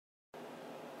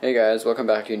Hey guys, welcome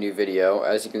back to a new video.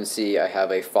 As you can see, I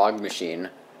have a fog machine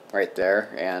right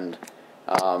there, and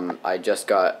I just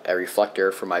got a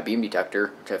reflector for my beam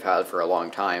detector, which I've had for a long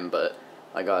time, but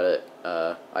I got it,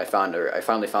 I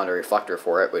finally found a reflector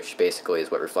for it, which basically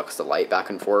is what reflects the light back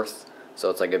and forth.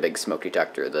 So it's like a big smoke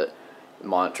detector that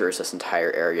monitors this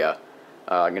entire area.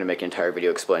 I'm going to make an entire video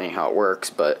explaining how it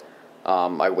works, but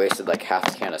I wasted like half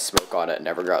a can of smoke on it and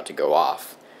never got it to go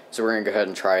off. So we're going to go ahead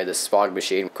and try this fog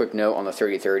machine. Quick note on the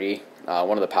 3030,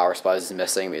 one of the power supplies is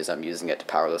missing because I'm using it to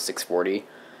power the 640.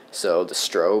 So the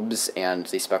strobes and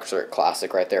the Spectralert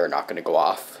Classic right there are not going to go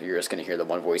off. You're just going to hear the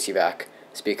one voice evac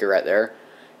speaker right there.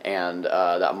 And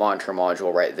that monitor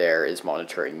module right there is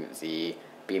monitoring the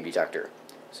beam detector.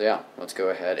 So yeah, let's go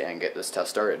ahead and get this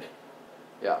test started.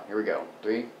 Yeah, here we go.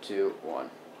 3, 2, 1.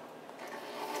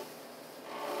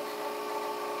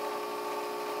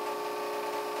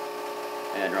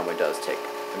 And it normally does take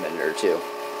a minute or two.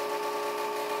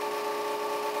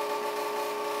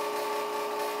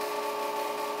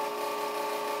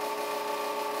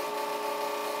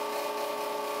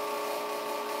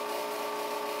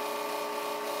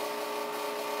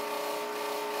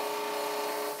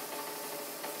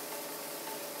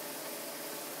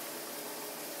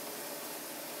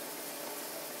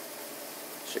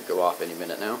 Should go off any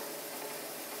minute now.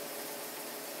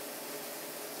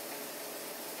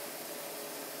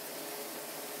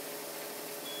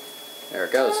 There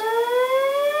it goes.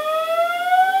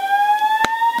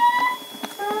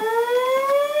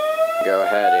 Go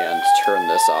ahead and turn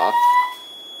this off.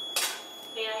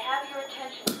 May I have your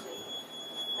attention, please?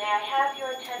 May I have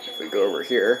your attention, If we go over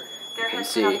here, you can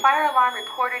see a fire alarm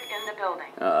reported in the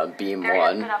building. beam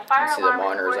 1. You can see the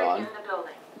monitor's on.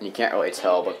 And you can't really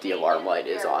tell, but the alarm light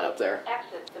is on up there.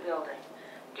 Exit the building.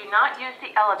 Do not use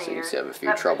the elevator. So you can see I have a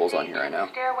few troubles on here right now.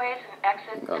 Stairways and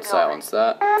exit I'm going to silence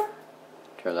that.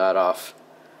 Turn that off.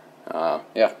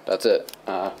 Yeah, that's it.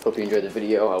 Hope you enjoyed the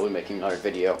video. I'll be making another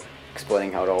video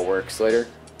explaining how it all works later.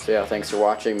 So yeah, thanks for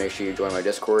watching. Make sure you join my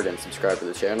Discord and subscribe to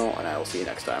the channel, and I will see you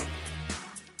next time.